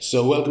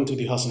So, welcome to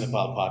the Hustle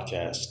Nepal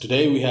podcast.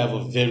 Today, we have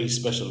a very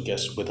special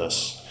guest with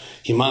us,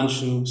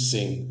 Himanshu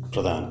Singh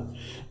Pradhan.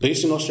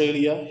 Based in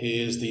Australia,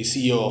 he is the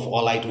CEO of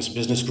All Items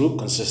Business Group,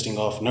 consisting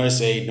of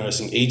NurseAid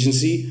Nursing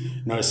Agency,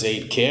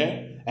 NurseAid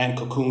Care, and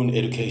Cocoon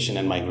Education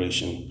and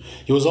Migration.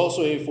 He was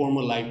also a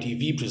former live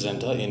TV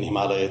presenter in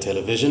Himalaya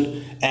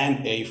Television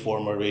and a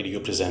former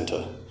radio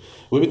presenter.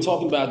 We've been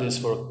talking about this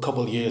for a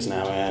couple of years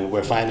now, and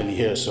we're finally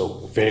here,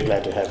 so very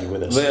glad to have you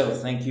with us. Well,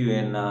 thank you,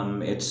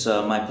 and it's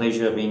my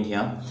pleasure being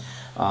here.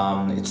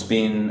 It's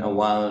been a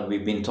while.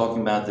 We've been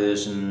talking about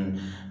this, and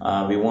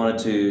we wanted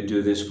to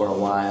do this for a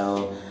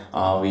while.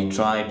 We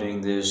tried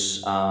doing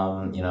this,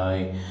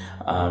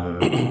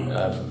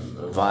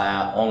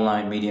 via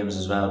online mediums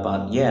as well.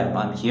 But yeah,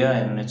 I'm here,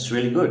 and it's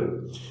really good.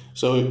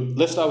 So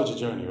let's start with your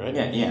journey, right?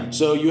 Yeah.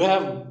 So you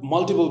have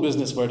multiple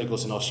business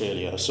verticals in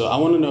Australia. So I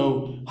want to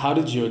know, how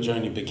did your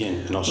journey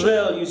begin in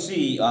Australia? Well, you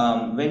see,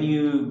 when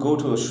you go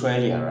to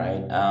Australia,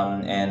 right,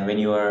 and when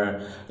you are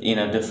in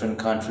a different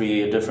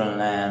country, a different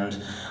land,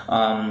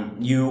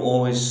 you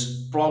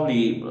always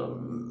probably,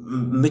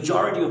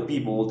 majority of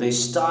people, they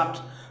start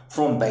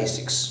from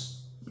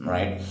basics,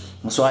 right?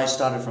 So I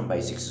started from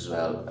basics as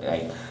well,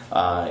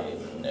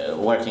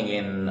 working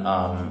in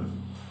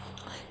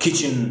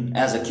kitchen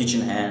as a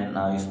kitchen hand.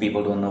 Now, if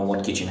people don't know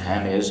what kitchen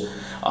hand is,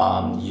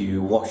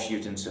 you wash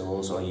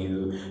utensils or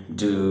you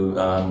do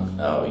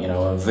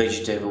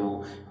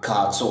vegetable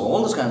cuts or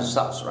all those kinds of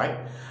stuff, right?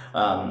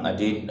 I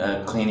did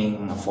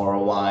cleaning for a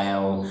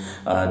while,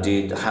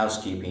 did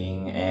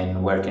housekeeping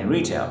and work in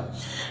retail.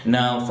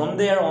 Now from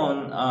there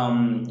on,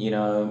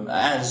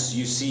 as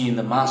you see in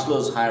the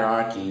Maslow's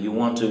hierarchy, you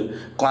want to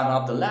climb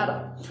up the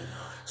ladder.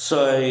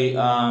 So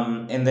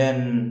and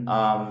then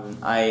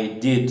I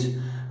did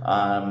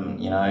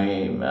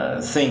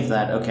think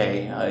that,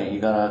 you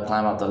gotta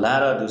climb up the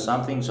ladder, do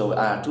something. So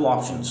I had two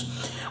options.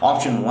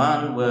 Option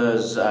one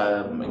was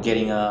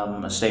getting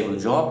a stable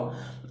job,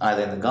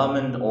 either in the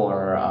government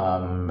or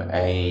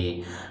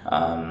a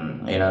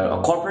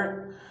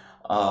corporate,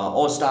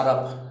 or start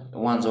up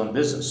one's own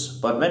business.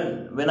 But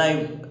when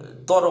I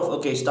thought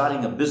of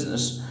starting a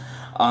business,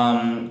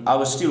 I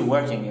was still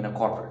working in a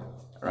corporate.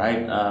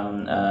 Right,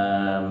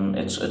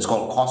 it's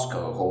called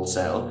Costco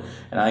Wholesale,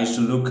 and I used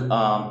to look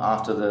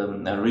after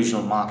the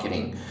regional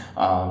marketing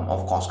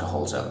of Costco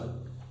Wholesale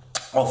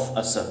of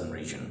a certain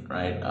region,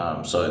 right?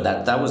 So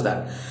that was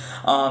that.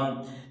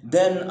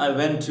 Then I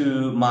went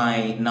to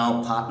my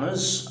now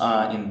partners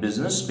in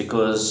business,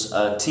 because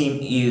a team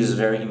is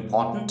very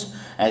important.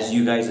 As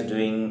you guys are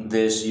doing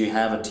this, you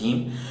have a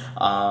team.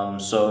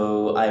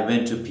 So I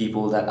went to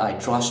people that I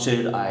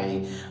trusted,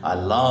 I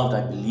loved,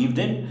 I believed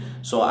in.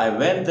 So I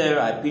went there,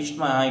 I pitched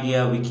my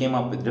idea, we came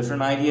up with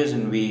different ideas,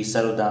 and we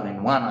settled down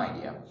in one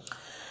idea.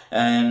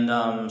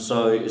 And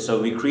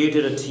so we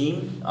created a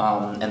team,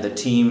 and the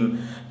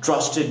team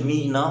trusted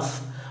me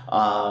enough,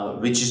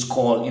 which is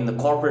called, in the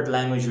corporate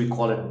language, we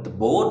call it the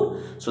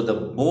board. So the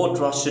board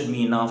trusted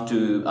me enough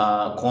to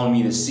call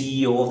me the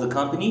CEO of the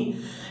company.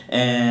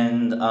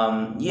 And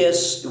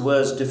yes, it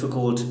was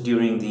difficult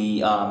during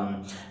the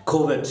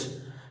COVID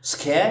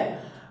scare,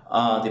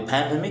 the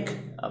pandemic,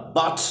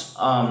 but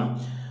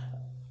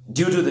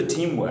due to the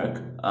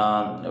teamwork,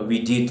 we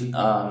did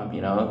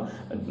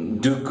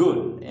do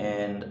good.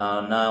 And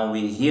now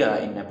we're here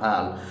in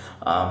Nepal,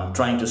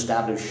 trying to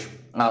establish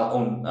our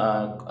own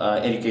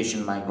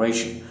education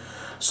migration.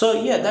 So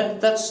yeah,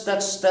 that's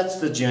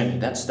the journey.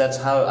 That's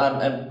how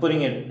I'm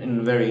putting it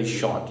in very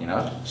short.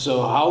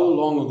 So how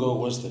long ago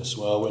was this?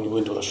 Well, when you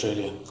went to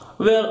Australia?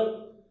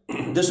 Well,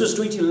 this was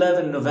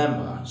 2011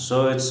 November,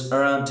 so it's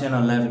around 10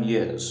 or 11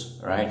 years,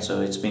 right?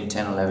 So it's been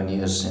 10 or 11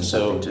 years since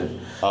I've been to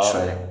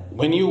Australia.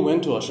 When you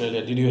went to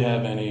Australia, did you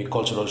have any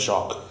cultural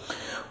shock?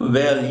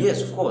 Well,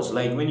 yes, of course.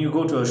 Like when you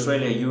go to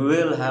Australia, you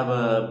will have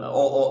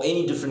or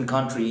any different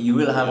country, you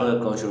will have a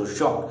cultural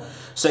shock.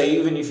 So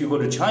even if you go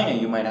to China,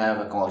 you might have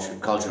a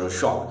cultural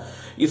shock.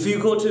 If you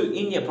go to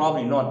India,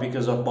 probably not,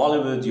 because of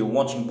Bollywood. You're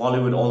watching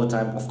Bollywood all the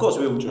time. Of course,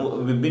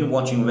 we've been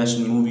watching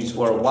Western movies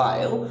for a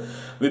while.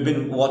 We've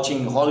been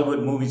watching Hollywood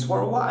movies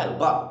for a while.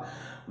 But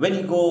when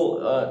you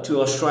go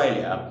to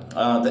Australia,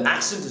 the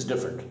accent is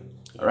different.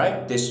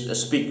 Right? They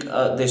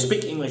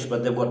speak English,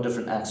 but they've got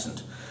different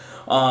accent.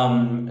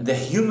 The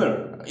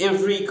humor,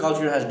 every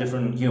culture has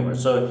different humor.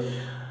 So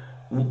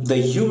the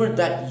humor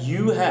that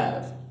you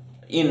have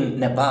in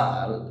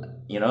Nepal,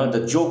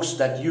 the jokes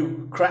that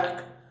you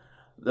crack,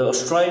 the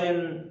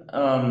Australian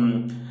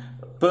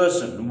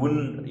person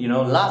wouldn't,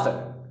 laugh at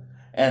it.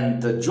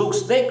 And the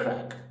jokes they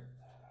crack,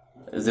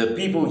 the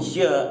people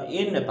here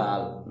in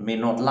Nepal may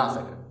not laugh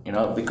at it.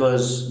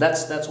 Because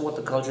that's what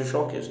the culture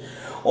shock is.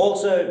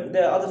 Also,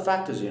 there are other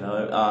factors.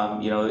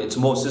 It's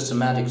more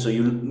systematic. So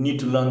you need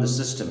to learn the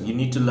system. You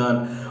need to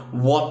learn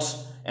what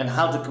and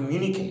how to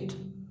communicate.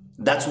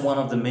 That's one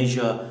of the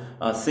major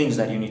things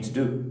that you need to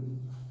do.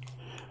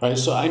 Right.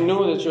 So I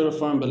know that you're a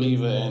firm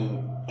believer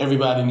in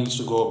everybody needs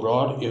to go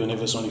abroad, even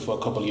if it's only for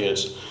a couple of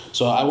years.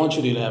 So I want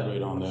you to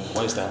elaborate on that.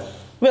 Why is that?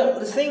 Well,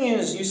 the thing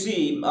is, you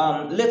see,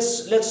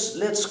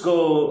 let's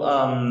go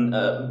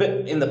a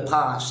bit in the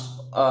past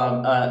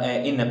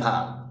in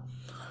Nepal.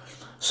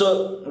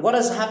 So what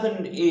has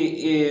happened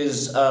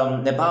is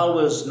Nepal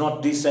was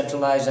not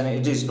decentralized, and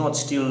it is not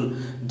still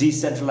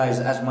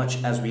decentralized as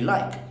much as we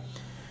like.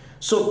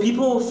 So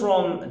people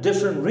from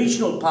different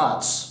regional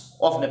parts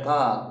of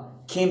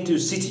Nepal came to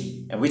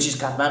city, which is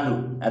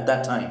Kathmandu at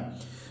that time.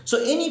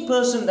 So any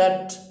person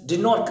that did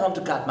not come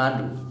to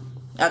Kathmandu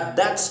at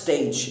that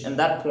stage and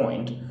that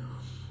point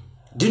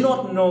did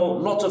not know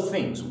lots of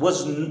things.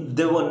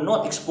 They were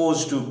not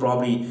exposed to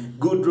probably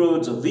good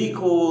roads or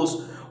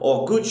vehicles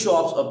or good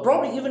shops or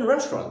probably even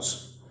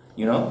restaurants.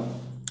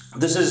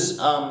 This is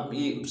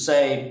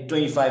say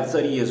 25,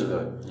 30 years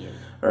ago,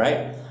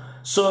 right?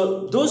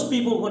 So those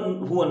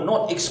people who are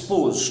not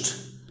exposed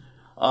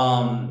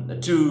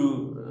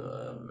to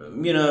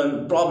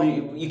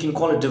probably you can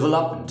call it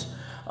development,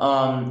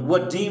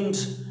 were deemed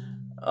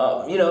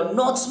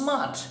not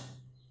smart,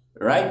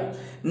 right?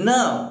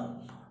 Now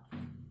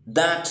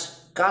that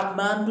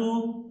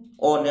Kathmandu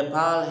or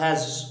Nepal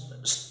is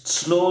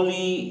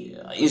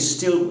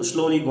still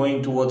slowly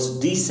going towards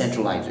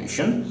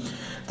decentralization.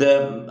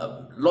 There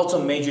are lots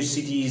of major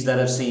cities that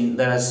have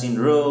seen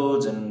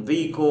roads and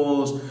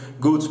vehicles,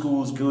 good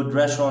schools, good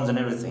restaurants, and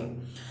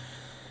everything.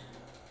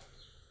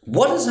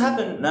 What has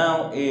happened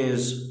now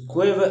is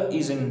whoever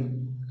is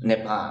in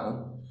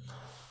Nepal,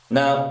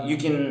 now you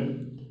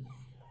can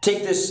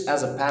take this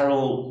as a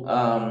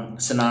parallel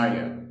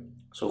scenario.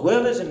 So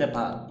whoever is in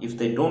Nepal, if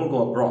they don't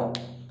go abroad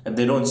and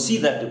they don't see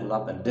that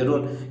development, they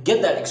don't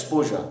get that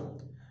exposure,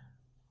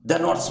 they're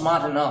not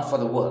smart enough for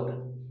the world,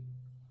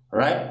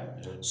 right?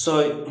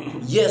 So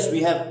yes,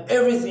 we have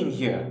everything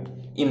here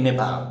in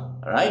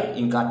Nepal, right?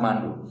 In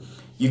Kathmandu,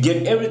 you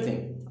get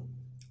everything.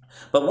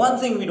 But one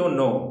thing we don't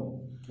know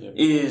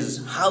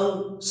is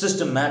how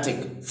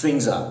systematic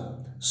things are.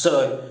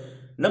 So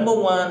number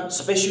one,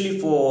 especially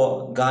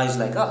for guys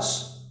like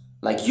us,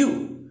 like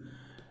you,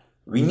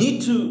 we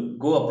need to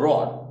go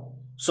abroad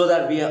so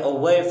that we are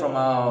away from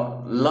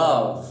our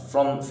love,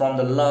 from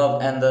the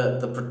love and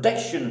the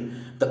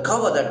protection, the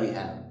cover that we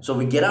have. So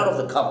we get out of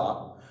the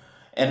cover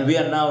and we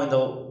are now in the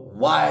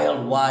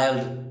wild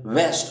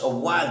west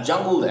or wild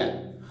jungle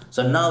there.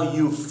 So now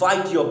you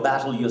fight your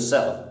battle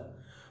yourself.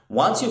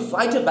 Once you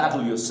fight a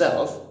battle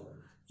yourself,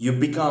 you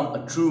become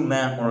a true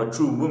man or a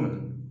true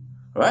woman,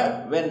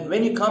 right?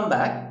 When you come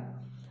back,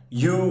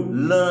 you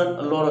learn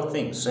a lot of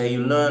things. So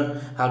you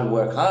learn how to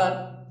work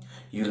hard.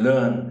 You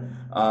learn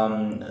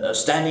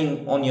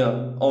standing on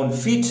your own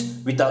feet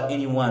without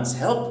anyone's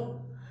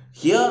help.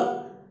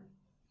 Here,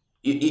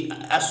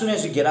 as soon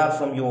as you get out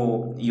from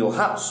your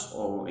house,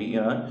 or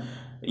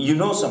you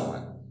know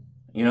someone,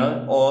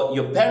 or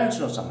your parents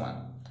know someone,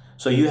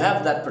 so you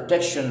have that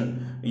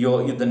protection,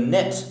 the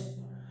net.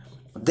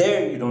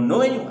 There you don't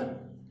know anyone,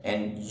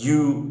 and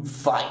you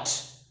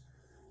fight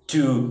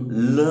to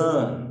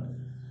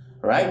learn,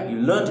 right?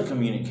 You learn to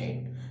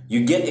communicate.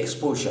 You get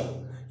exposure.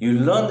 You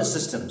learn the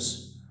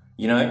systems,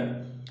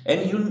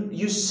 and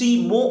you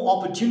see more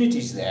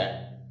opportunities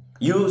there.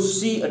 You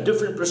see a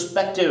different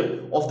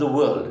perspective of the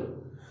world.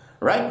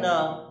 Right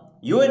now,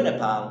 you're in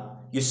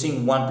Nepal, you're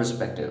seeing one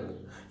perspective.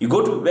 You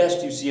go to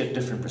West, you see a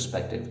different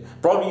perspective.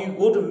 Probably you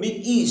go to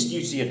Mid-East,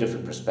 you see a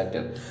different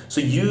perspective.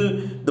 So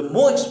the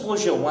more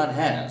exposure one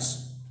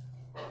has,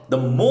 the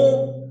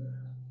more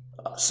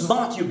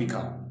smart you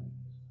become,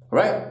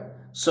 right?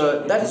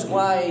 So that is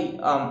why,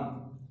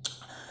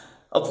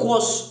 of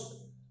course,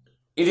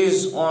 it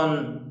is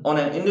on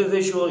an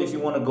individual. If you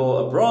want to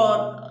go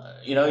abroad,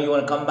 you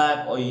want to come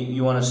back, or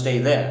you want to stay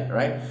there,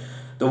 right?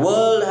 The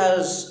world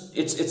has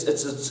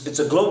it's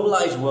a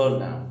globalized world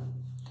now,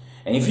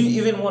 and if you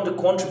even want to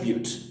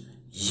contribute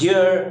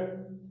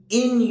here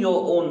in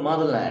your own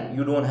motherland,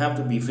 you don't have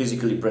to be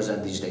physically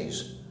present these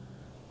days,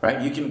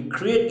 right? You can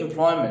create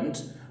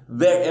employment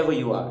wherever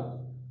you are.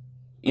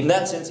 In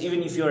that sense,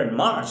 even if you're in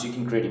Mars, you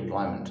can create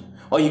employment,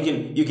 or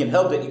you can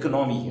help the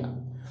economy here.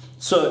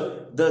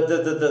 So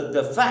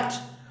the fact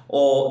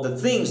or the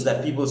things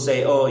that people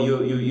say, oh,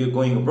 you're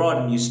going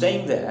abroad and you're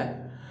staying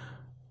there,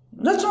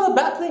 that's not a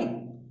bad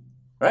thing,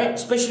 right?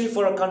 Especially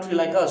for a country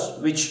like us,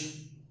 which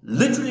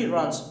literally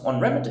runs on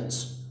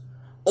remittance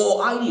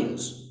or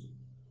ideas.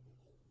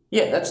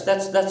 Yeah, that's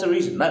the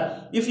reason.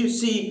 Now, if you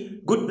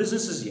see good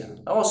businesses here,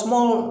 or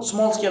small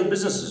scale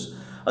businesses,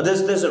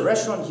 there's a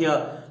restaurant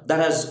here that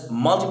has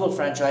multiple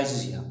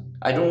franchises here.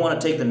 I don't want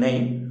to take the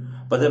name,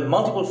 but there are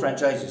multiple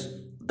franchises.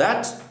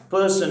 That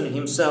person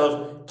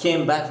himself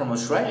came back from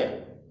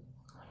Australia,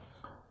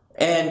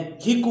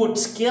 and he could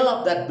scale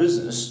up that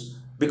business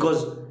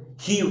because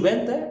he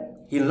went there,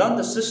 he learned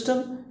the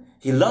system,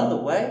 he learned the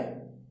way,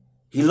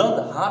 he learned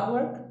the hard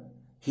work,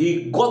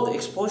 he got the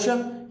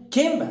exposure,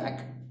 came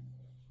back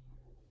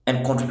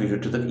and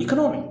contributed to the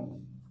economy.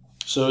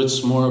 So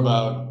it's more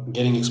about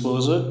getting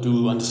exposure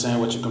to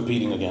understand what you're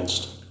competing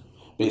against,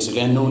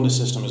 basically, and knowing the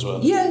system as well.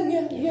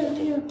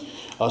 Yeah.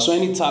 So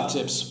any top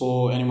tips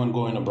for anyone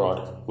going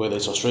abroad, whether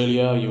it's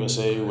Australia,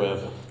 USA,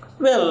 wherever?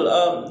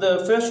 Well,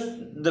 the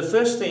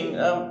first thing,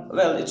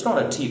 well, it's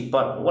not a tip,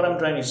 but what I'm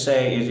trying to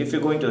say is, if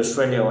you're going to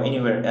Australia or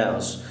anywhere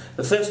else,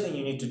 the first thing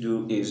you need to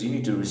do is you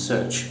need to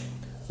research,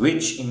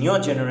 which in your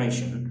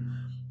generation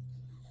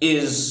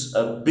is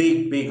a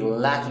big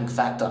lacking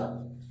factor,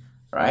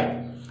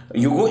 right?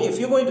 If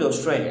you're going to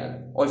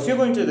Australia or if you're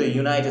going to the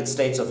United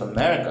States of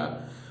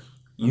America,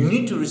 you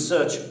need to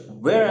research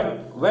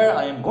where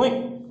I am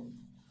going.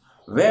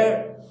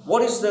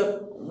 What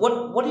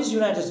is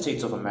United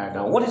States of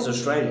America? What is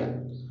Australia?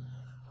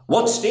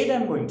 What state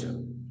I'm going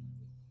to?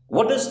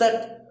 What does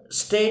that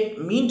state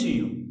mean to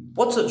you?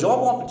 What's the job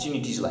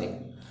opportunities like?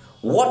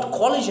 What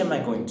college am I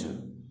going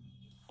to?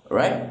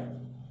 Right?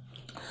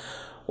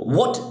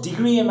 What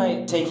degree am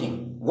I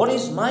taking? What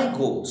is my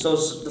goal? So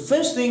the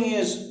first thing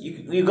is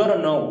you got to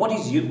know what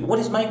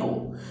is my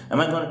goal? Am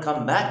I going to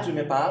come back to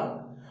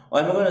Nepal, or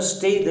am I going to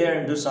stay there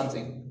and do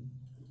something?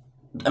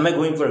 Am I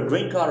going for a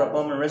green card or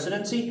permanent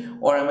residency,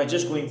 or am I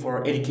just going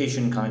for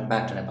education coming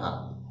back to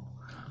Nepal?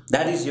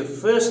 That is your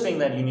first thing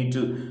that you need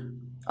to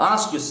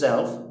ask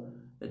yourself,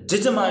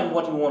 determine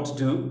what you want to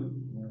do,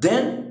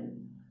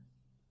 then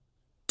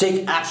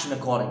take action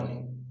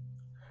accordingly.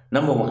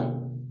 Number one.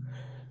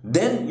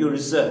 Then you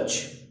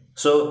research.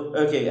 So,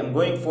 okay, I'm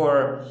going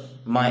for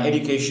my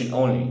education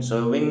only.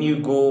 So when you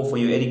go for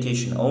your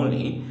education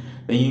only,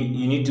 then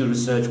you need to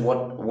research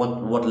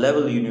what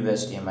level of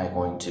university am I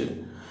going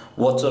to?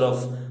 What sort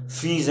of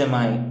fees am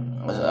I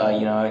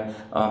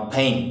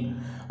paying?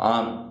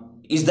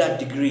 Is that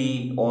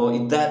degree or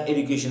is that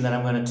education that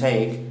I'm going to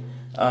take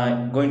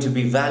going to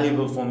be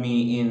valuable for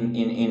me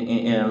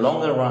in a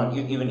longer run,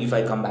 even if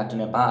I come back to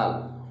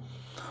Nepal?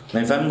 Now,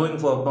 if I'm going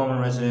for a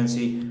permanent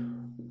residency,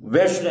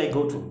 where should I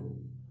go to?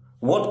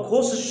 What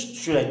courses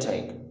should I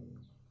take?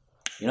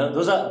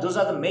 Those are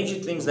the major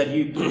things that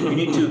you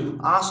need to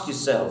ask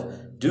yourself.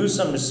 Do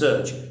some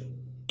research,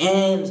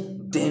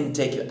 and then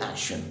take your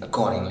action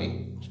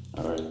accordingly.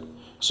 All right.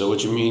 So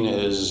what you mean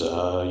is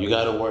you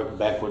got to work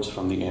backwards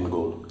from the end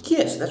goal.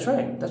 Yes, that's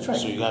right. That's right.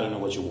 So you got to know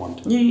what you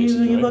want.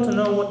 You got to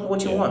know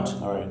what you want.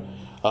 All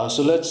right.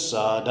 So let's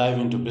dive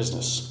into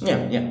business.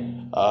 Yeah.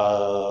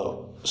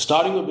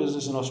 Starting a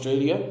business in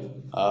Australia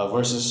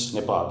versus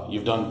Nepal.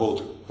 You've done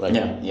both, right?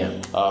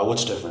 Yeah.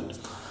 What's different?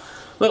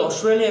 Well,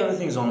 Australia,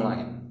 everything's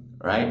online,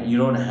 right? You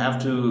don't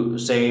have to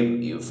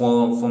say,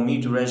 for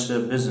me to register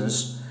a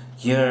business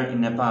here in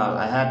Nepal,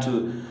 I had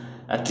to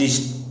at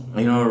least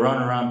run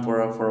around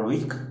for a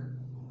week,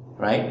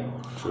 right?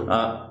 True.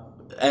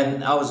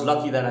 And I was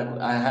lucky that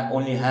I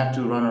only had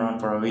to run around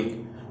for a week.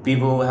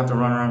 People have to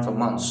run around for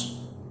months,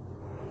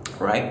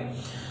 right?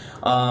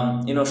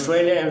 In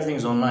Australia,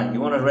 everything's online. You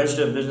want to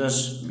register a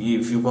business,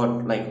 if you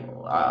got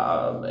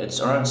it's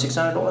around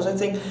 $600, I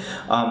think.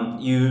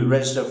 You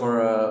register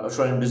for a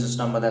Australian business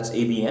number, that's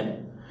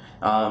ABN.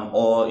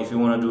 Or if you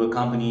want to do a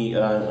company,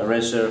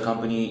 register a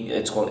company,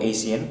 it's called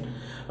ACN,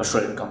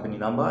 Australian company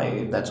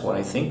number. That's what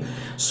I think.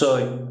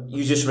 So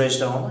you just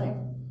register online,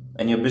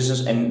 and your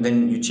business, and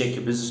then you check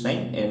your business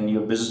name, and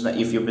your business.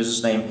 If your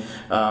business name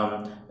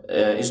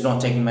is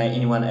not taken by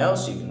anyone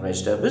else, you can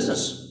register a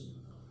business,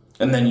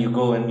 and then you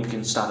go and you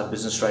can start a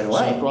business straight away.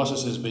 So the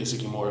process is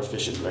basically more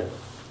efficient, right?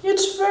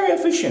 It's very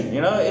efficient.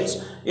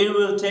 It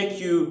will take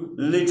you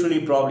literally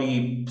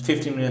probably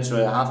 15 minutes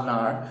to a half an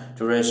hour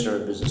to register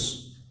a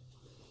business.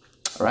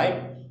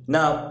 Right?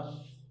 Now,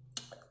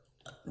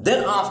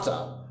 then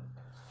after,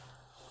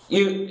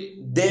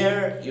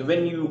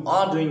 when you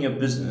are doing your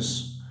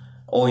business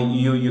or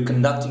you're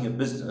conducting a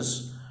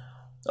business,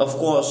 of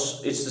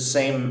course, it's the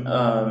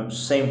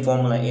same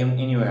formula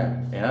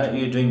anywhere.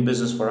 You're doing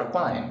business for a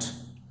client,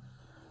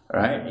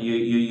 right?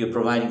 You're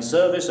providing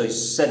service, or you're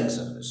selling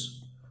service,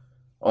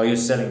 or you're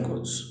selling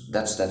goods.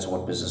 That's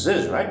what business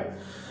is, right?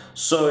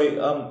 So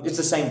it's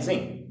the same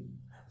thing,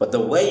 but the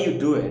way you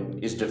do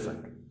it is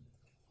different.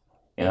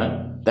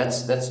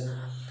 That's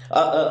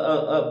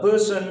a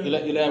person.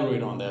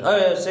 Elaborate on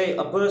that. Say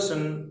a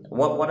person.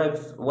 What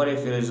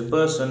if there is a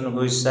person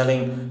who is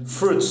selling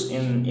fruits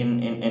in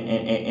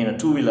a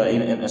two-wheeler,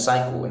 in a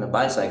cycle, in a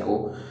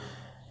bicycle,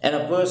 and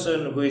a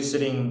person who is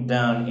sitting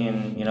down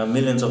in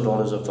millions of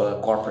dollars of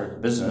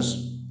corporate business?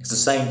 It's the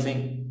same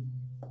thing.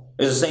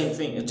 It's the same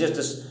thing. It's just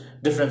this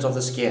difference of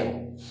the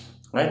scale,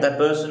 right? That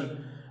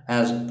person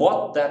has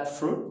bought that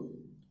fruit,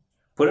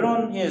 put it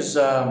on his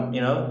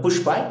push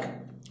bike.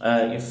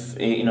 If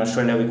in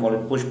Australia we call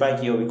it push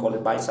bike, here we call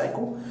it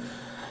bicycle.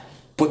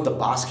 Put the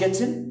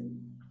baskets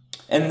in,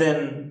 and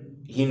then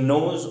he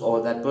knows,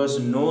 or that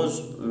person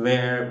knows,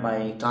 where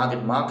my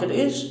target market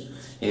is.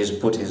 He's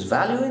put his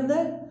value in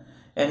there,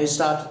 and he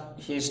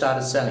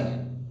started selling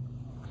it.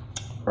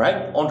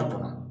 Right?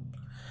 Entrepreneur.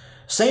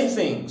 Same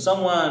thing,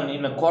 someone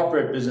in a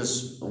corporate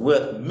business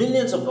worth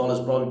millions of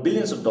dollars, probably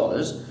billions of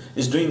dollars,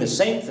 is doing the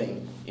same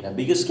thing in a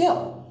bigger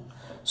scale.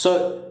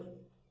 So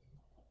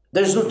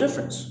there's no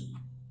difference.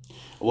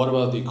 What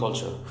about the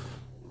culture?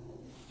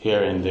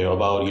 here and there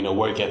about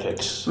work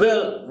ethics.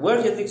 Well,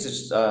 work ethics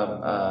is,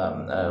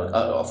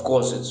 of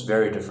course, it's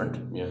very different.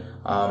 Yeah.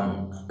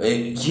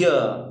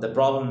 Here, the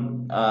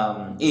problem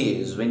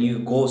is when you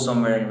go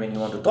somewhere and when you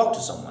want to talk to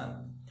someone,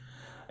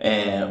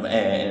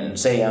 and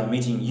say I'm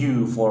meeting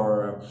you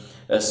for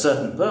a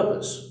certain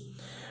purpose,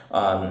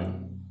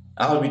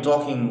 I'll be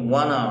talking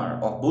 1 hour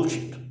of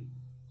bullshit,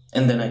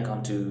 and then I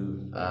come to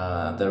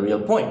the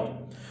real point.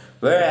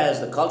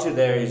 Whereas the culture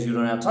there is you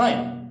don't have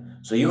time.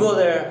 So you go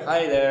there,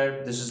 hi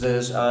there, this is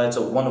this, it's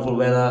a wonderful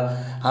weather,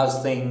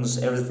 how's things,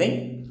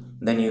 everything.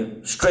 Then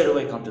you straight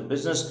away come to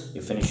business,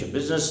 you finish your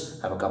business,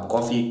 have a cup of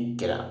coffee,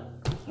 get out.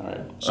 All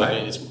right. So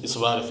Right. it's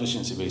about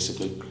efficiency,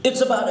 basically.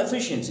 It's about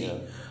efficiency.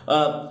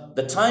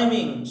 The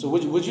timing, So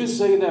would you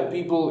say that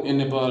people in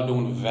Nepal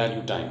don't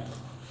value time?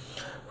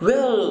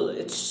 well,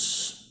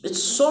 it's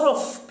sort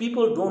of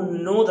people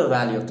don't know the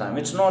value of time.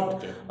 It's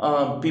not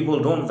Okay. people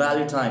don't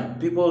value time.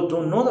 People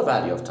don't know the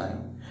value of time.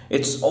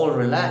 It's all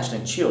relaxed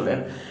and chilled,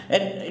 and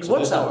it So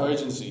works there's no out.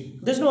 urgency.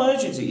 There's no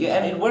urgency, yeah,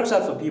 and it works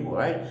out for people,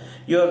 right?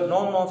 Your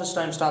normal office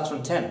time starts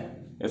from 10.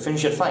 You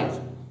finish at 5,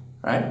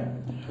 right?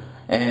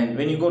 And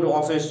when you go to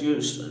office, you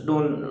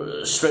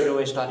don't straight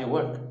away start your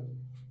work,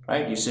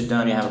 right? You sit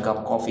down, you have a cup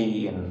of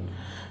coffee, and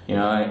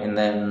and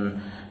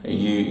then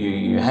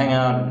you hang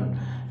out,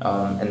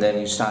 and then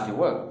you start your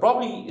work.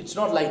 Probably it's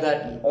not like that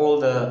in all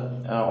the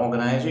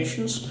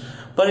organizations,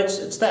 but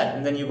it's that.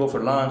 And then you go for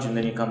lunch, and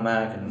then you come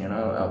back, and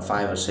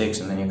 5 or 6,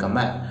 and then you come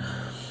back.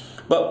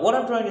 But what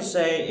I'm trying to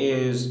say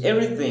is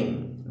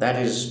everything that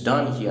is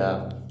done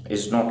here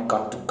is not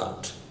cut to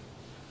cut,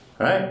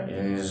 right?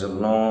 It is a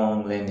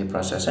long, lengthy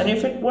process, and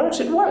if it works,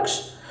 it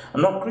works.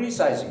 I'm not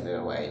criticizing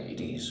the way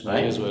it is,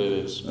 right? It is what it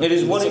is. It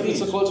is what it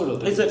It's is. a cultural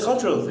thing. It's a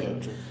cultural thing.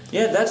 Yeah, true.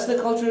 Yeah, that's the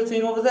cultural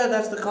thing over there.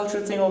 That's the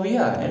cultural thing over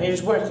here, and it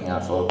is working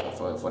out for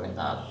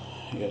Nepal.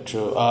 Yeah,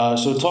 true.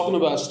 So talking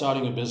about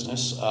starting a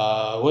business,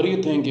 what do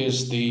you think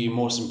is the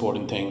most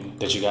important thing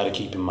that you got to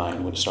keep in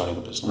mind when starting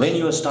a business? When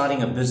you are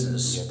starting a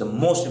business, the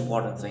most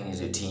important thing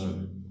is your team.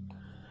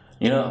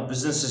 A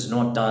business is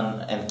not done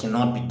and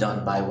cannot be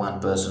done by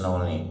one person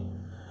only,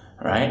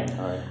 right?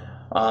 All right.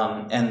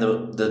 And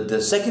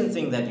the second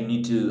thing that you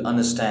need to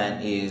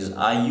understand is: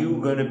 are you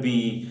going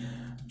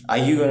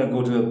to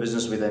go to a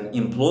business with an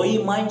employee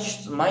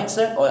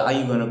mindset, or are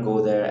you going to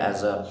go there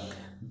as a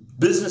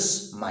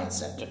business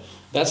mindset?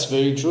 That's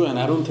very true, and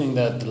I don't think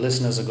that the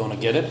listeners are going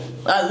to get it.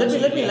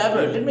 Let me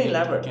elaborate. Let me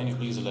elaborate. Can you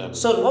please elaborate?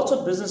 So lots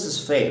of businesses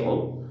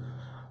fail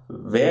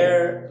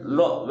where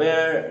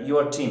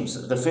your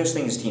teams. The first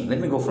thing is team. Let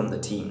me go from the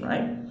team,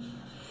 right?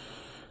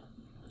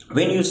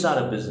 When you start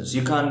a business,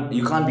 you can't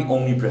be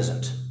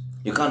omnipresent.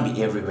 You can't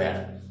be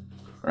everywhere,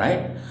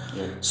 right?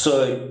 Yeah.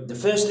 So the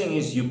first thing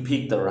is you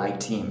pick the right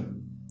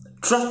team,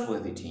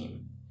 trustworthy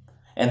team,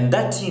 and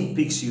that team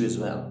picks you as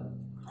well.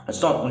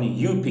 It's not only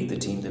you pick the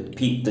team; the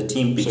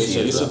team picks So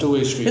you. it's as a well.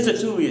 two-way street. It's a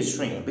two-way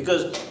street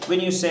because when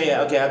you say,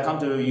 "Okay, I come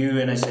to you,"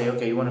 and I say,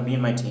 "Okay, you want to be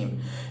in my team,"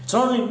 it's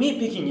not only me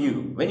picking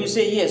you. When you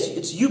say yes,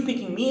 it's you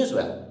picking me as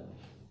well.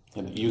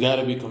 And you got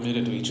to be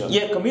committed to each other.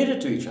 Yeah,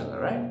 committed to each other,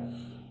 right?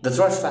 The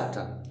trust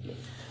factor.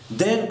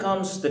 Then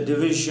comes the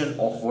division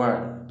of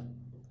work.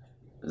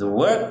 The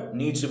work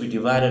needs to be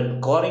divided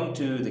according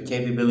to the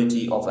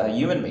capability of a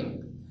human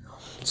being.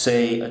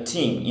 Say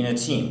in a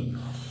team.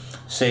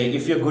 Say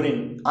if you're good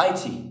in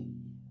IT,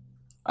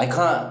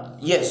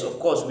 yes, of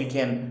course we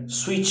can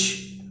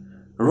switch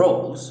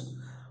roles,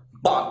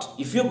 but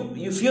if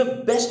you're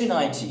best in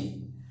IT,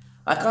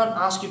 I can't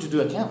ask you to do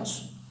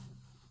accounts.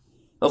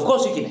 Of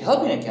course you can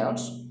help in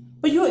accounts,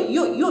 but your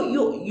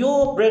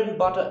bread and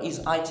butter is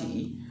IT.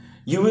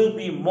 You will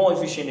be more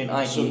efficient in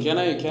IT. So can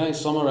I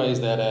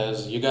summarize that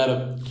as you got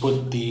to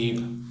put the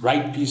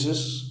right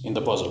pieces in the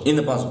puzzle? In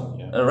the puzzle.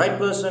 Yeah. The right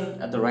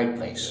person at the right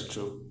place.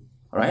 True.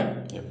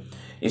 Right? Yeah.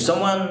 If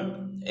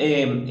someone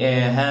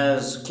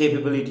has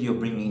capability of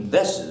bringing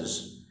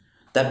investors,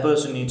 that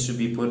person needs to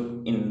be put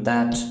in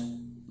that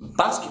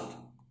basket.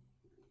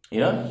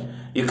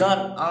 You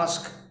can't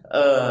ask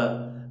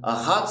a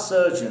heart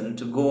surgeon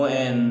to go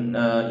and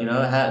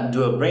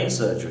do a brain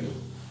surgery.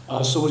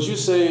 So would you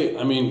say,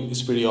 I mean,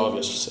 it's pretty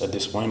obvious at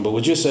this point, but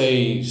would you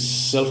say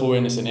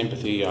self-awareness and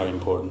empathy are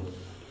important?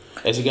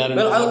 As you got to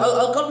Well,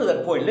 I'll come to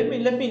that point. Let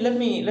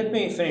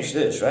me finish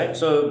this, right?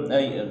 So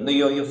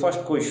your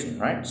first question,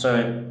 right?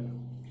 So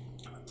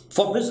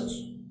for business,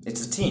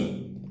 it's a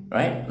team,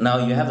 right?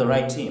 Now you have the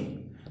right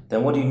team.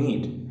 Then what you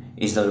need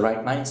is the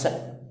right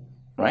mindset,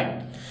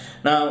 right?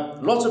 Now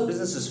lots of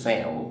businesses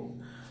fail.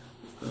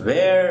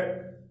 Where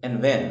and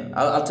when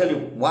I'll tell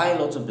you why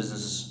lots of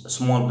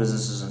small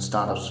businesses and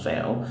startups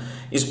fail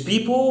is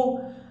people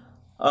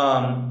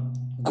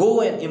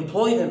go and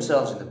employ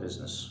themselves in the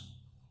business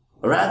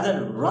rather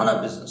than run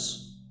a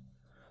business.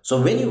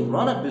 So when you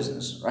run a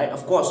business, right,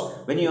 of course,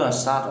 when you're a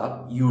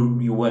startup,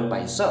 you work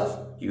by yourself.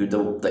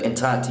 The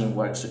entire team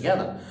works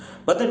together.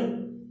 But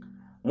then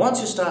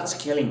once you start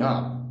scaling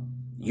up,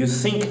 you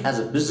think as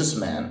a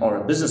businessman or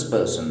a business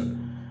person,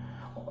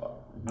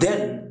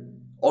 then,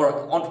 or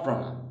an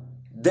entrepreneur,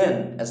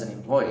 then as an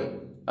employee.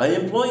 An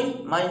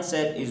employee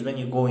mindset is when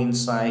you go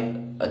inside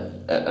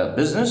a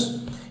business,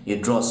 you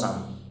draw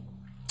some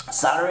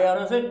salary out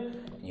of it,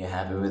 you're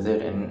happy with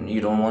it, and you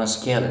don't want to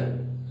scale it.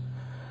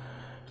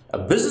 A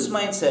business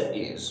mindset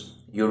is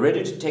you're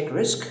ready to take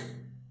risk.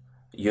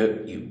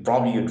 You're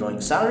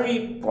drawing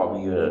salary,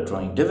 probably you're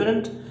drawing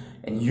dividend,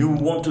 and you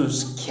want to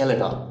scale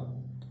it up.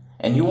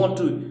 And you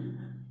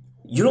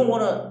don't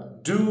want to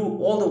do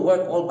all the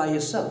work all by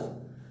yourself.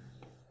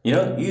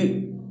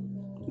 You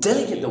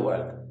delegate the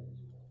work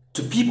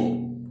to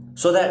people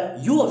so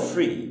that you are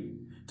free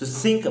to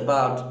think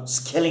about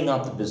scaling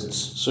up the business.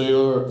 So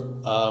you're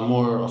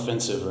more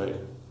offensive, right?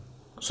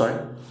 Sorry?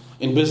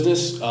 In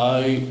business,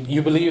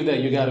 you believe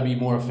that you got to be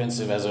more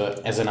offensive as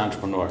an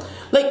entrepreneur.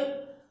 Like,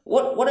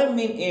 what I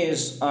mean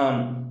is,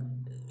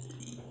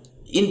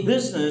 in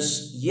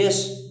business,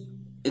 yes,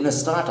 in a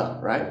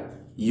startup, right,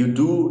 you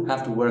do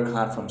have to work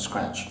hard from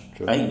scratch,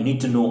 right? You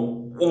need to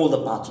know all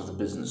the parts of the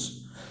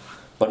business.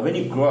 But when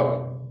you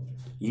grow,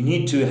 you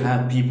need to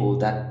have people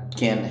that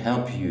can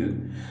help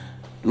you.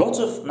 Now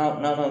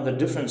the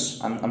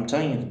difference, I'm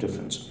telling you the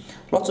difference.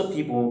 Lots of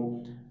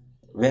people,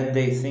 when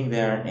they think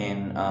they're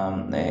in,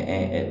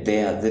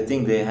 they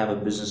think they have a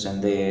business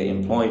and they're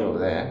employed over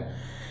there,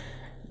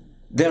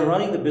 they're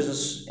running the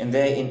business and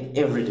they're in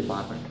every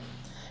department.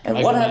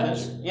 And what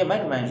happens? Yeah,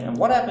 micromanaging. And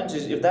what happens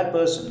is if that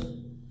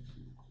person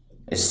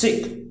is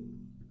sick,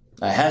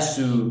 has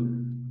to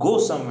go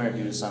somewhere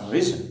due to some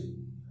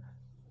reason,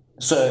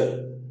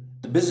 so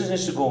the business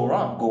needs to go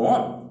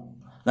on.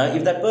 Now,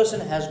 if that person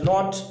has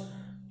not,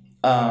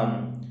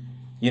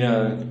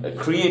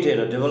 created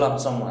or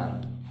developed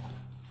someone,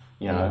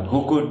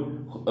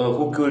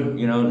 who could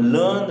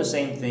learn the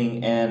same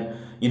thing and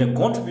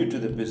contribute to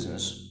the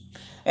business.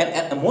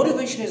 And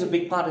motivation is a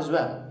big part as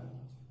well.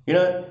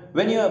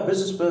 When you're a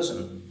business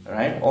person,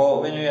 right,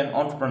 or when you're an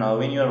entrepreneur,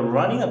 when you're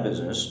running a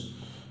business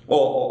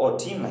or a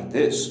team like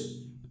this,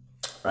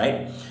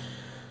 right,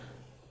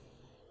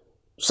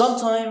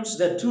 sometimes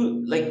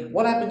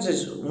what happens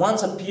is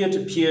one's a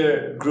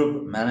peer-to-peer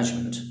group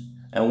management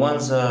and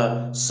one's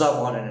a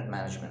subordinate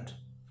management.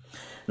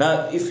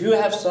 Now, if you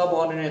have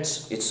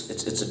subordinates,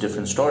 it's a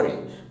different story.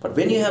 But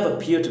when you have a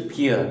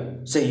peer-to-peer,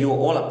 say you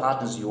all are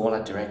partners, you all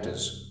are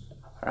directors,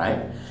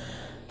 right?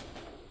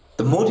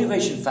 The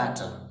motivation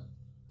factor,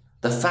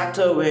 the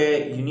factor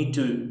where you need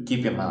to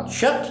keep your mouth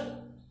shut,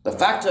 the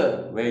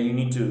factor where you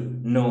need to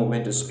know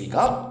when to speak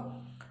up,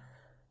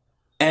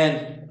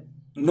 and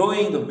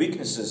knowing the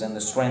weaknesses and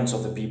the strengths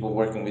of the people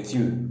working with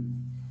you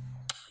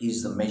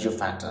is the major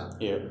factor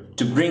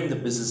to bring the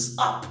business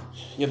up.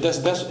 Yeah,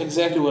 that's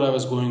exactly what I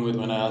was going with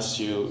when I asked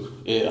you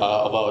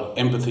about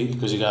empathy,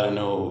 because you got to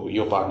know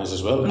your partners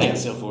as well, and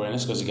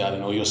self-awareness, because you got to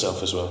know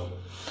yourself as well.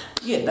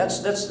 Yeah,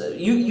 that's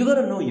you got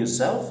to know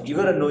yourself. You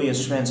got to know your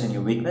strengths and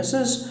your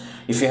weaknesses.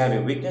 If you have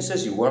your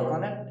weaknesses, you work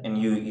on it, and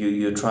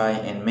you try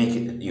and make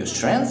it your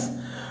strength.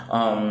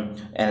 And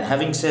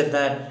having said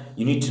that,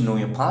 you need to know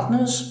your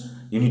partners.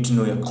 You need to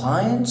know your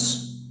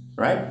clients,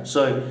 right?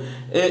 So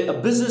a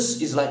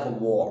business is like a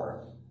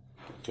war.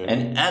 Okay.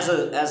 And as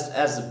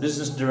a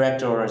business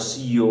director or a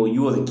CEO,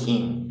 you are the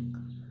king,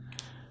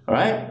 all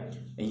right?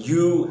 And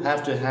you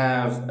have to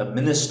have a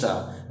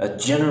minister, a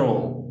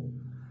general,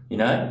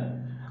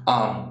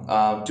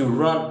 to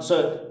run.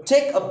 So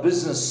take a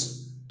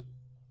business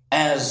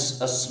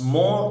as a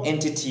small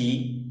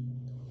entity.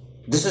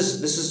 This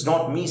is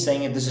not me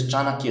saying it. This is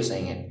Chanakya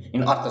saying it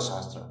in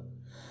Arthashastra.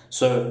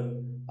 So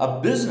a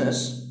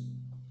business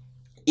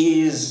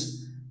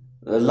is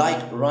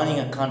like running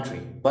a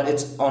country, but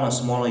it's on a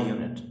smaller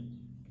unit,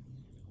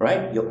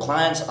 right? Your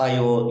clients are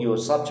your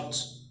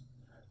subjects.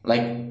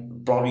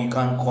 Like, probably you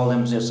can't call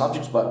them your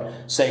subjects, but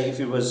say if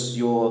it was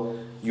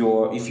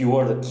if you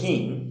were the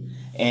king,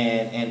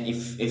 and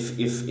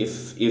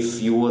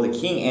if you were the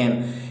king,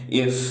 and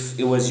if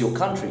it was your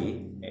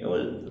country,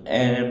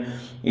 and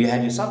you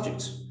had your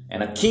subjects,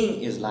 and a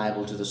king is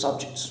liable to the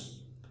subjects.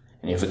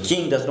 And if a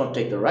king does not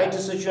take the right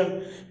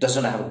decision,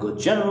 doesn't have a good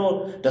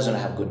general, doesn't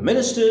have good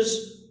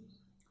ministers,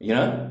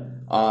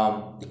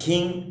 the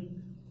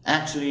king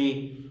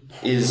actually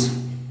is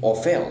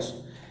or fails.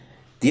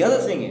 The other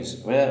thing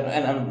is,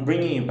 and I'm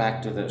bringing you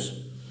back to this.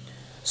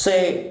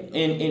 Say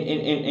in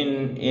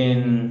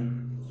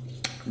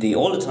the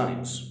older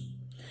times,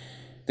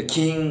 the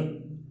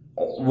king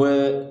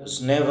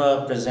was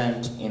never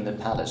present in the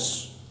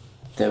palace.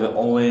 They were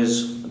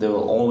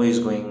always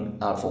going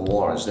out for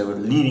wars. They were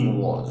leading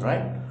wars,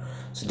 right?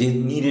 So they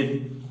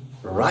needed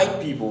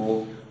right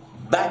people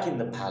back in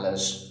the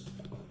palace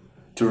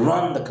to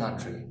run the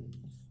country,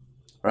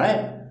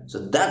 right? So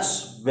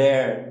that's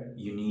where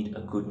you need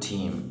a good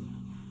team,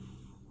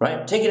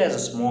 right? Take it as a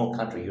small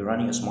country. You're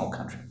running a small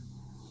country.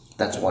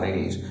 That's what it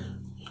is.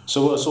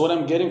 So what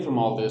I'm getting from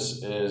all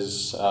this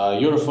is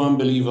you're a firm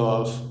believer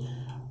of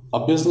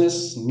a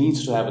business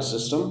needs to have a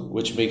system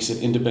which makes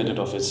it independent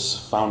of its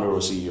founder or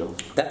CEO.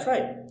 That's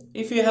right.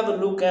 If you have a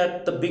look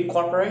at the big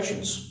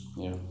corporations,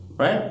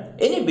 right?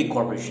 Any big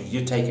corporations,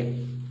 you take it,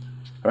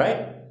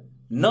 right?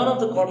 None of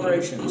the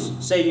corporations,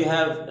 say you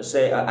have,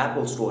 an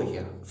Apple store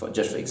here, for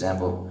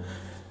example.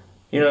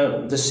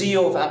 The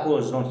CEO of Apple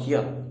is not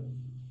here,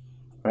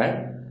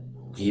 right?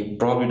 He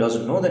probably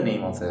doesn't know the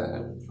name of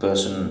the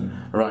person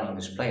running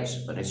this place,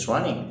 but it's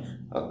running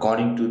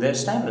according to their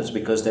standards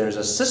because there is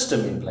a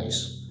system in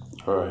place.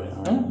 All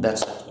right.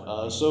 That's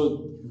what.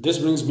 So this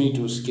brings me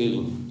to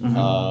scaling.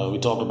 We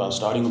talked about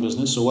starting a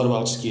business. So what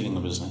about scaling a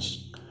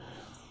business?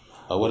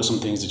 What are some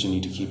things that you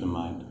need to keep in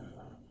mind?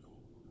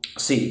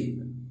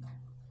 See,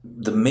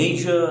 the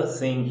major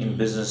thing in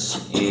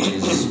business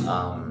is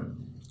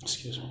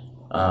Excuse me.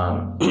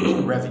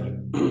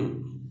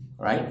 revenue,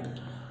 right?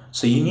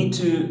 So you need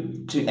to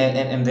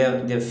and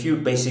there are a few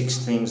basic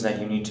things that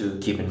you need to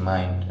keep in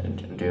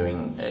mind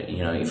during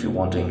if you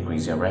want to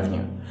increase your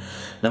revenue.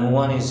 Number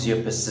one is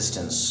your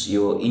persistence.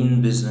 You're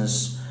in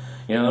business.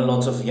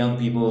 Lots of young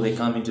people, they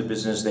come into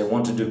business, they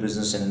want to do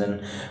business, and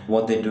then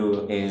what they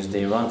do is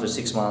they run for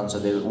 6 months or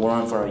they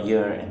run for a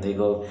year and they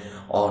go,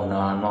 oh no,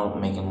 I'm not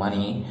making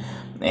money,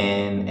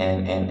 and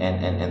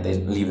they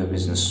leave the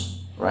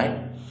business,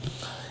 right?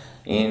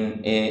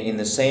 In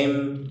the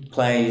same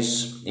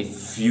place,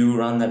 if you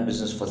run that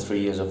business for 3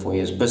 years or 4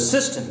 years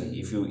persistently,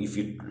 if you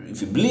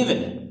believe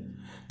in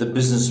it, the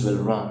business will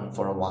run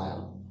for a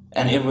while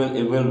and it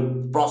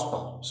will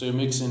prosper. So you're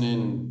mixing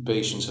in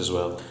patience as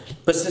well.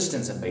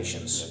 Persistence and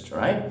patience,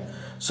 right?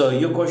 So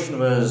your question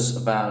was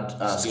about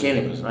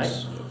scaling, right?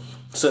 Yeah.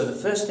 So the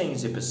first thing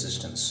is your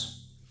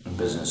persistence in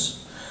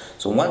business.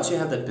 So once you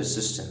have that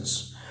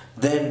persistence,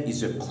 then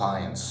is your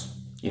clients.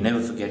 You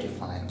never forget your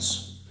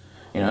clients.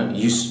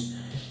 You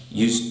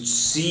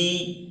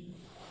see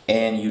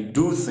and you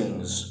do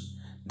things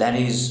that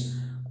is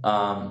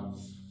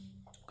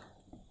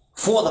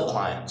for the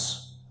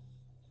clients.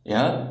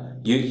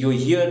 You're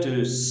here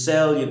to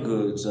sell your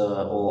goods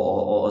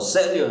or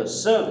sell your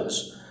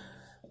service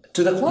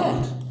to the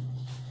client.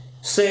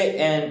 Say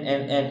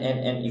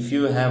and if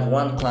you have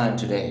one client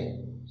today,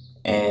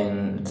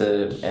 and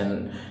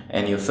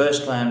your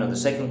first client or the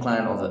second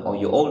client or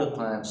your older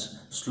clients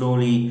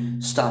slowly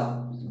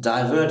start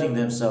diverting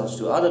themselves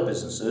to other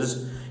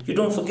businesses, you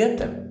don't forget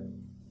them.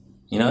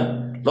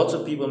 Lots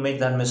of people make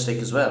that mistake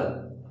as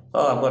well.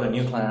 Oh, I've got a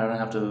new client, I don't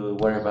have to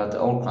worry about the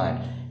old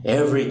client.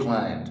 Every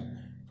client,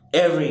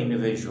 every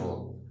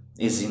individual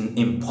is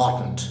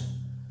important,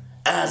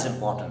 as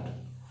important.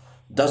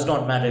 Does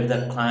not matter if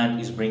that client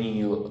is bringing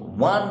you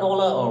 $1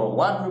 or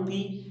 1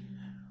 rupee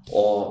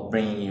or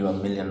bringing you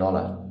 $1 million.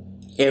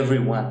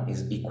 Everyone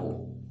is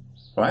equal,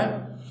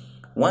 right?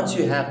 Once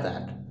you have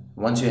that,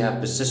 once you have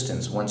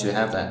persistence, once you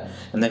have that,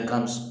 and then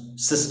comes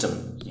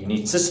system. You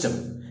need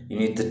system. You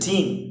need the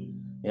team,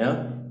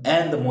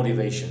 and the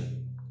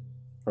motivation,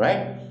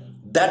 right?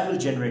 That will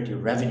generate your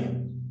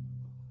revenue,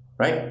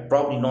 right?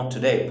 Probably not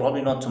today,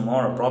 probably not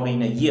tomorrow, probably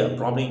in a year,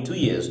 probably in 2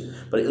 years,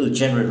 but it will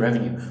generate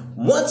revenue.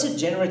 Once it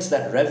generates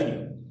that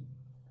revenue,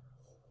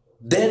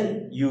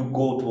 then you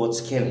go towards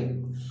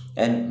scaling.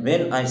 And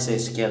when I say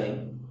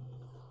scaling,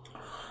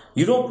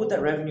 you don't put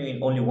that revenue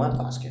in only one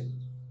basket.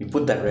 You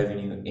put that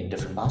revenue in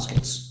different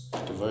baskets.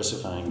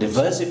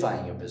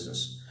 Diversifying your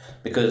business.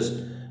 Because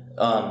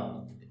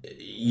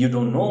you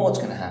don't know what's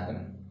going to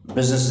happen.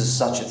 Business is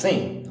such a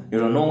thing. You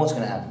don't know what's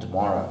going to happen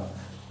tomorrow.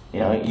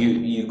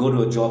 You go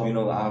to a job, I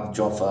have a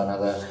job for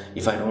another,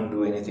 if I don't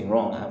do anything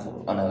wrong, I have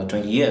another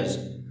 20 years.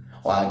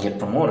 Or I get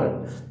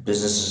promoted.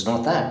 Business is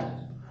not that.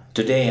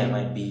 Today I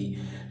might be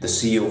the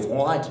CEO of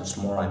All Items.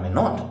 Tomorrow I may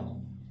not.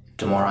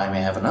 Tomorrow I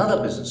may have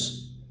another business.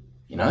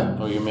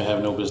 Or you may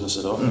have no business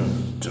at all.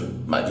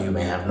 But you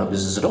may have no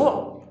business at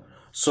all.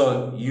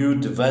 So you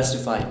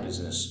diversify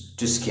business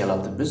to scale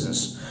up the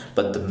business.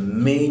 But the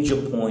major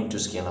point to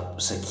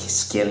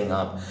scaling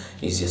up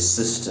is your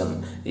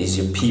system, is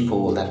your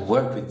people that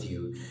work with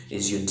you,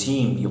 is your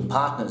team, your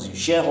partners, your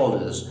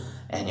shareholders,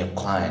 and your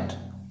client.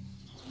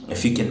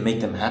 If you can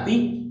make them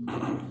happy,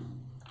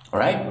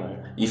 right?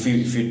 If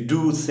you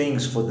do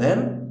things for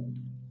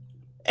them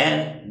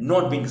and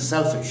not being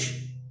selfish,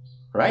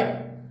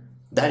 right?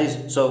 That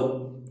is,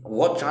 so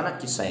what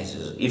Chanakya says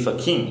is, if a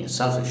king is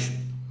selfish,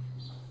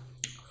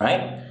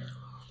 right,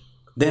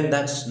 then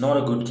that's not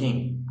a good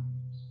king,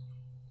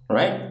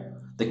 right?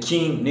 The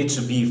king needs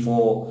to be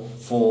for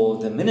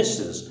the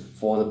ministers,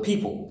 for the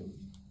people,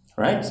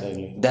 right?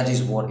 Exactly. That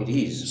is what it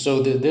is.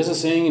 So there's a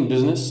saying in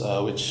business,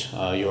 which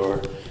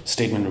your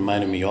statement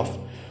reminded me of.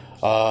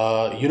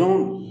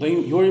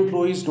 Your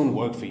employees don't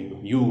work for you.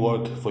 You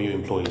work for your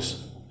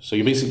employees. So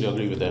you basically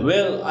agree with that?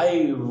 Well, I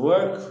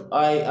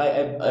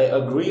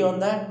agree on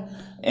that.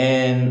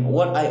 And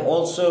what I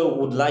also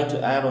would like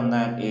to add on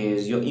that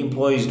is your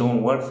employees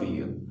don't work for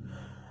you.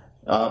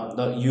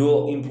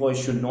 Your employees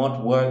should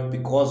not work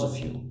because of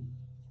you.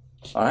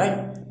 All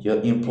right?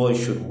 Your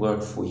employees should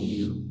work for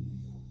you.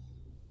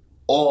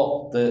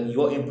 Or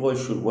your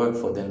employees should work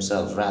for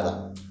themselves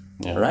rather.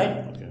 Yeah.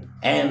 Right? Okay.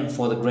 And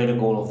for the greater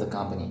goal of the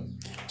company.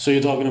 So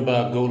you're talking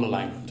about goal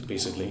alignment,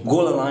 basically.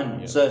 Goal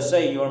alignment. Yeah. So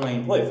say you're my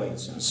employee, for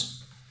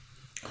instance.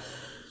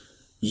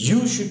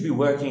 You should be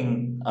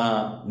working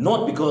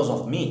not because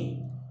of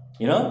me,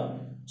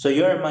 So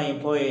you're my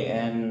employee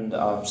and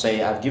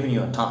say I've given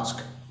you a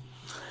task.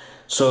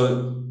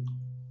 So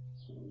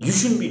you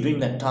shouldn't be doing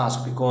that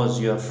task because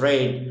you're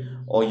afraid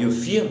or you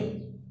fear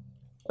me,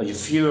 or you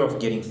fear of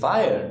getting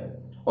fired,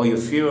 or you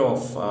fear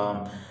of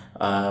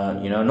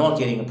not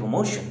getting a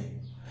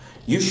promotion.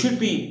 You should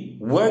be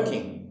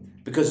working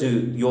because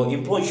your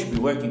employee should be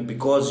working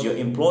because your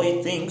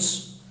employee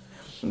thinks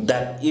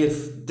that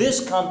if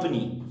this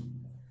company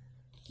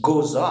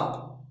goes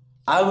up,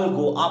 I will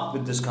go up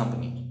with this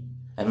company,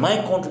 and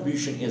my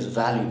contribution is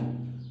value.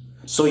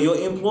 So your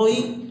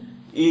employee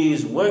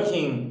is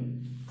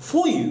working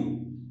for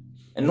you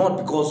and not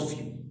because of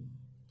you.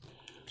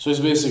 So it's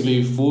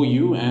basically for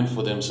you and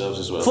for themselves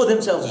as well. For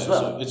themselves as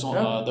well. So it's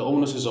on the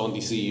onus is on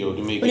the CEO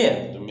to make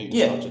Yeah. to make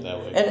the structure that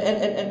way.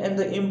 And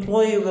the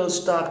employee will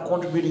start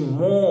contributing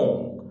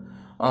more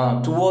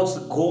towards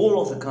the goal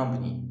of the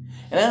company.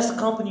 And as the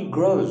company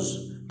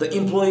grows, the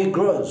employee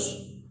grows.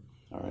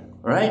 All right.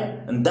 Right?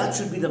 And that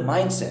should be the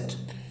mindset.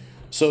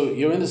 So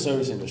you're in the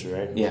service industry,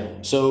 right? Yeah.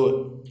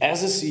 So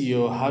as a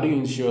CEO, how do you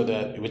ensure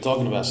that we're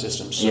talking about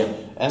systems? So Yeah.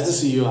 as the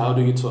CEO, how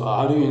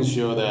do you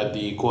ensure that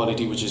the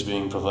quality which is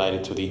being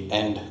provided to the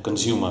end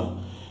consumer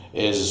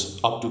is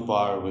up to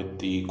par with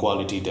the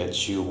quality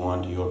that you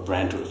want your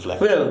brand to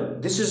reflect? Well,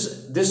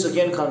 this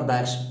again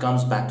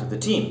comes back to the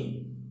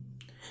team.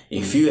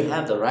 If you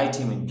have the right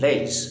team in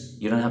place,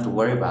 you don't have to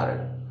worry about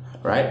it,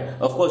 right?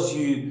 Of course,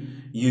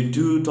 you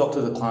do talk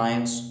to the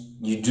clients.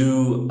 You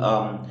do.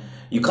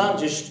 You can't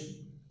just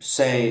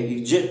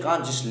say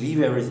can't just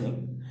leave everything.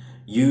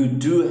 You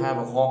do have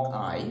a hawk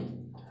eye,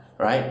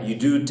 right? You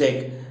do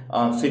take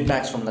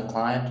feedbacks from the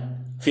client,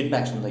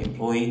 feedbacks from the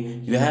employee.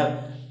 You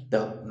have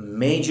the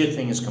major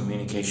thing is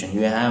communication.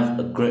 You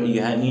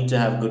need to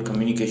have good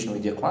communication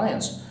with your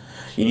clients.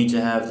 You need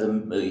to have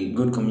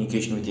good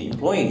communication with the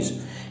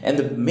employees. And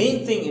the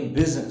main thing in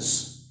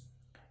business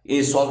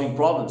is solving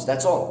problems.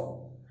 That's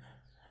all.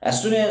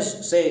 As soon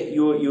as, say,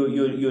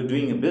 you're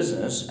doing a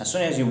business, as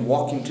soon as you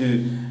walk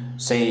into,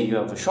 say, you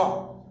have a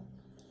shop.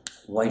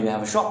 Why do you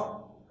have a shop?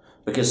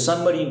 Because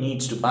somebody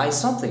needs to buy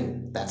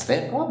something. That's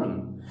their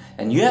problem.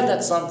 And you have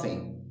that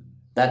something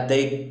that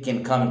they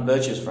can come and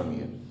purchase from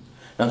you.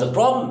 Now the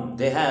problem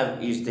they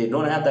have is they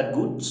don't have that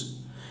goods.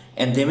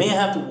 And they may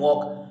have to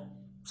walk,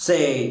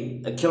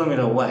 say, a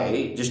kilometer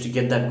away just to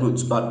get that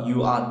goods. But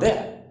you are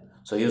there.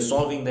 So you're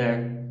solving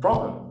their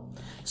problem.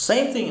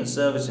 Same thing in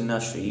service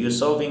industry. You're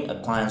solving a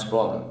client's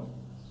problem.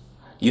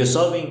 You're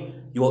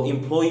solving your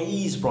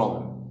employee's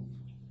problem.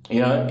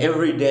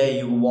 Every day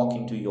you walk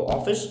into your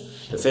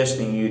office, the first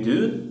thing you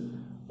do,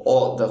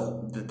 or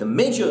the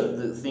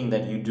major thing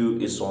that you do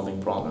is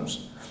solving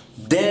problems.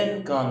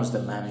 Then comes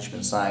the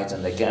management sides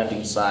and the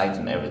accounting sides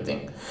and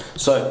everything.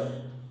 So,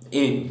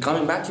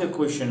 coming back to your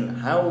question,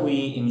 how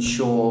we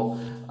ensure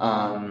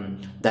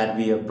that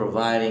we are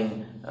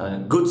providing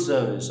good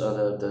service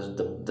or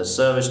the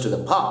service to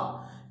the par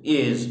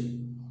is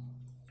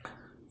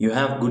you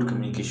have good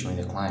communication with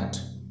your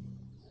client.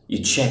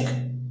 You check,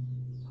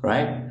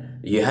 right?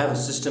 You have a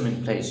system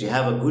in place. You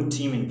have a good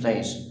team in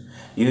place.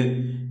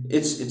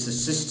 It's a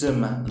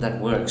system that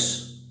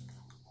works,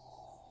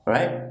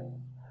 right?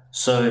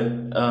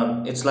 So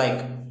it's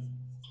like,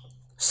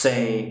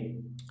 say,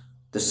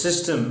 the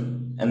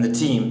system and the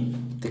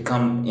team, they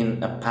come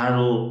in a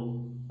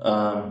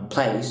parallel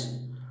place,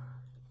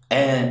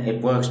 and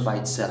it works by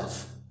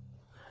itself.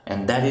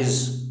 And that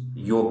is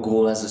your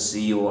goal as a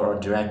CEO or a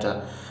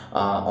director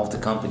of the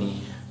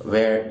company,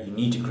 where you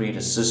need to create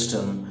a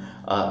system,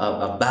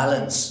 a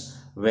balance,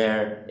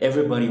 where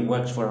everybody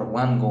works for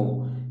one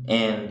goal.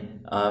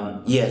 And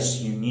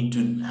yes, you need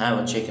to have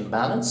a check and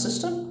balance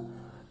system,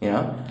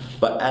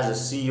 but as a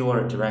CEO or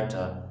a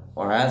director,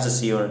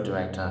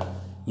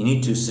 you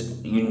need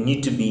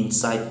to be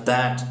inside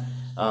that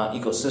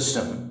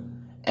ecosystem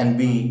and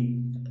be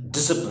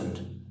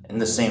disciplined in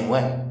the same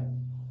way.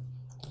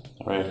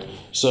 All right.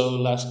 So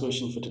last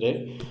question for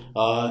today.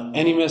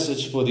 Any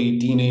message for the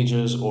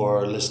teenagers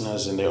or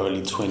listeners in their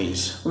early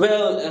 20s?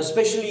 Well,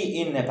 especially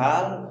in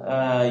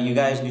Nepal, you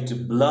guys need to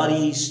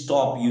bloody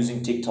stop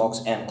using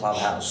TikToks and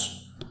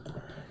Clubhouse.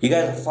 You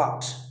guys are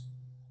fucked.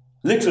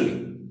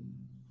 Literally.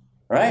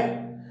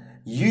 Right?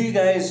 You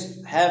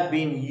guys have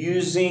been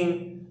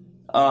using...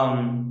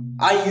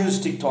 I use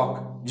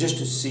TikTok just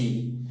to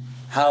see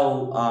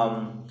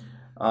how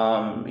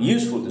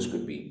useful this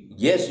could be.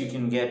 Yes, you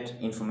can get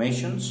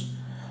informations,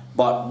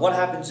 but what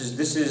happens is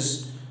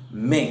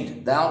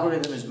the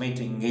algorithm is made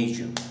to engage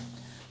you.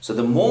 So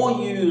the more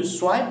you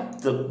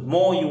swipe, the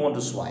more you want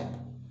to swipe,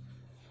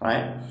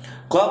 right?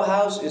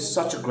 Clubhouse is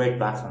such a great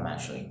platform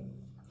actually.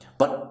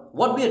 But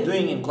what we are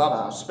doing in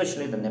Clubhouse,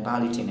 especially the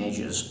Nepali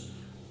teenagers,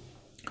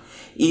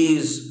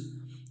 is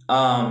we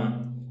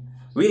are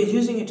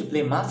using it to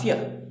play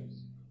Mafia,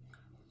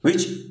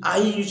 which I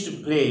used to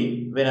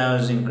play when I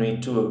was in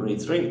grade 2 or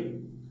grade 3.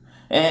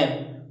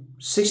 And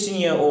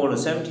 16-year-old or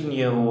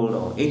 17-year-old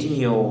or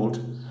 18-year-old,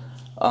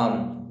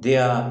 they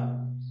are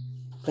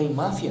playing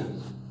Mafia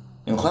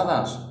in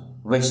Clubhouse,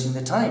 wasting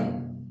their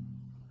time.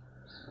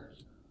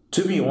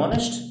 To be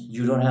honest,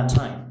 you don't have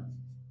time.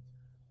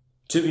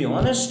 To be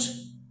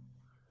honest,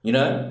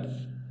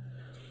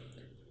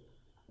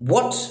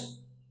 what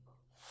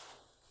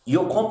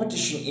your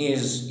competition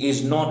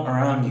is not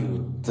around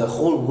you. The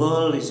whole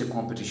world is a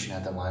competition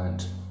at the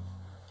moment.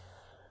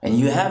 And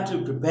you have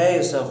to prepare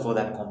yourself for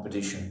that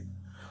competition.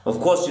 Of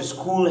course, your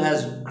school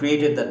has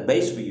created that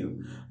base for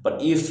you.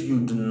 But if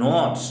you do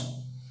not,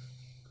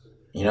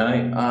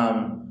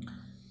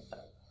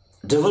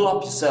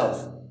 develop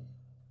yourself,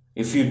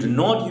 if you do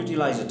not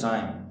utilize your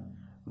time,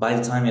 by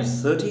the time you're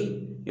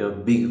 30, you're a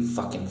big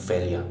fucking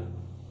failure.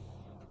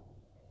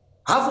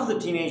 Half of the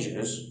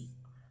teenagers,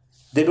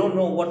 they don't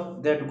know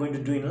what they're going to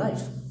do in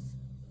life.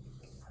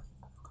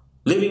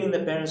 Living in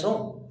their parents'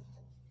 home.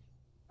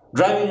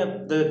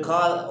 Driving the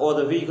car or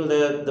the vehicle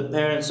that the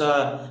parents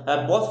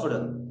have bought for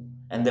them.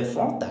 And they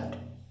flaunt that.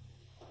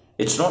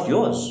 It's not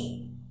yours.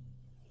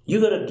 You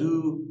gotta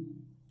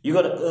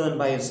earn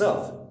by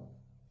yourself.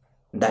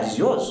 That is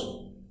yours.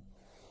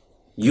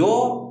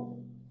 Your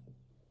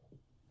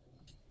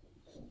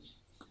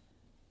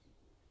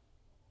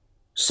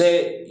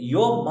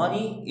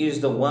money is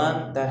the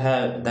one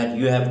that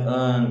you have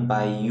earned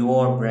by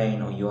your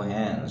brain or your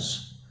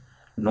hands,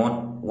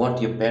 not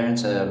what your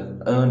parents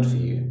have earned for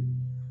you.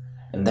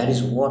 And that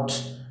is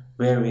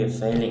where we are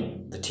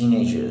failing, the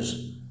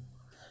teenagers.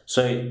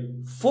 So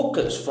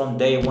focus from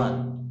day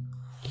one.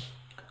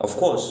 Of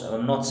course,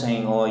 I'm not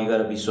saying, you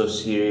gotta be so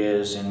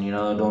serious and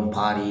don't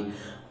party.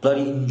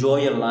 Bloody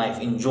enjoy your life,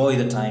 enjoy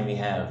the time you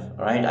have,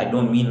 right? I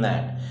don't mean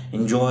that.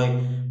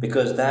 Enjoy,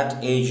 because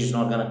that age is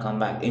not gonna come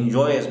back.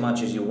 Enjoy as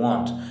much as you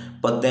want,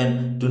 but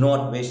then do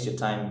not waste your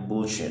time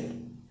bullshit.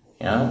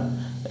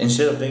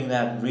 Instead of doing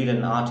that, read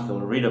an article,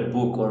 read a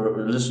book,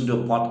 or listen to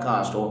a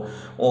podcast,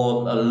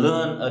 or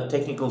learn a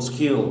technical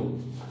skill.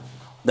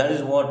 That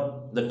is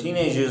what the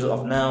teenagers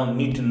of now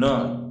need to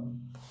know.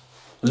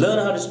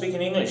 Learn how to speak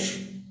in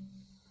English.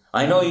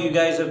 I know you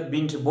guys have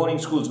been to boarding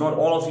schools. Not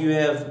all of you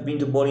have been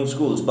to boarding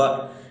schools,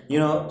 but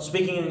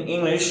speaking in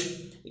English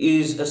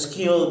is a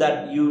skill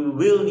that you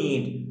will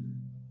need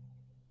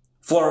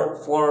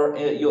for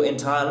your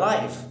entire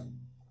life.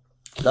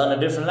 Learn a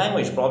different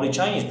language, probably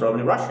Chinese,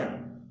 probably Russian.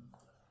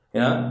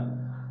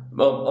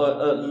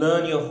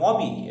 Learn your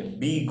hobby.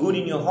 Be good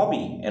in your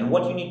hobby. And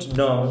what you need to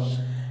know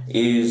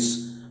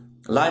is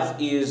life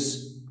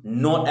is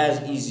not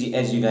as easy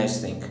as you guys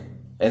think.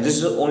 And this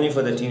is only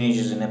for the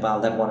teenagers in Nepal.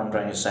 That's what I'm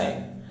trying to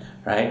say,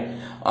 right?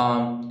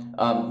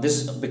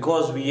 This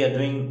because we are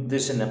doing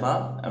this in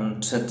Nepal.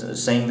 I'm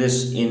saying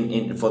this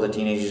for the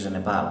teenagers in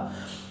Nepal.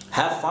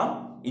 Have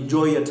fun,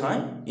 enjoy your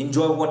time,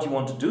 enjoy what you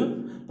want to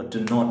do, but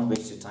do not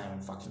waste your time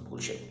on fucking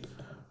bullshit.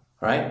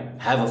 Right?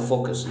 Have a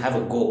focus, have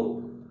a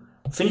goal.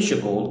 Finish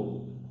your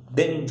goal,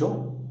 then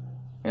enjoy.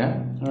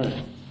 Yeah. All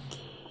right.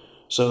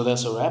 So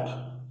that's a wrap.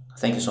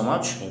 Thank you so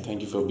much. Yeah,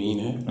 thank you for being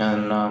here.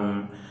 And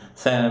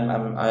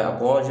I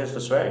apologize for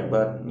swearing,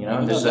 but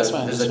this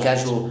is a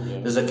casual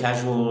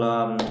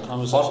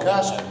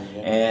podcast,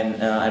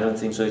 and I don't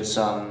think so. It's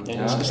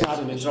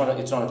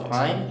it's not a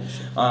crime.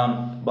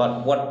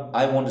 But what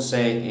I want to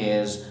say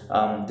is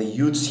the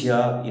youths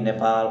here in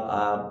Nepal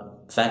are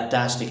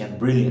fantastic and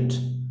brilliant,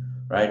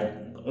 right?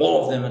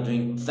 All of them are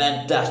doing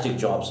fantastic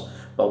jobs.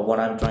 But what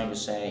I'm trying to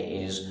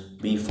say is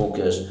be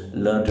focused,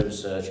 learn to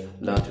research,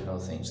 learn to know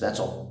things. That's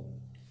all.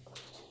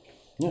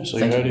 Yeah, so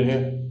you heard it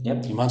here.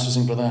 Yep. Himanshu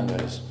Singh Pradhan,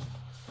 guys.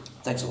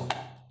 Thanks a lot.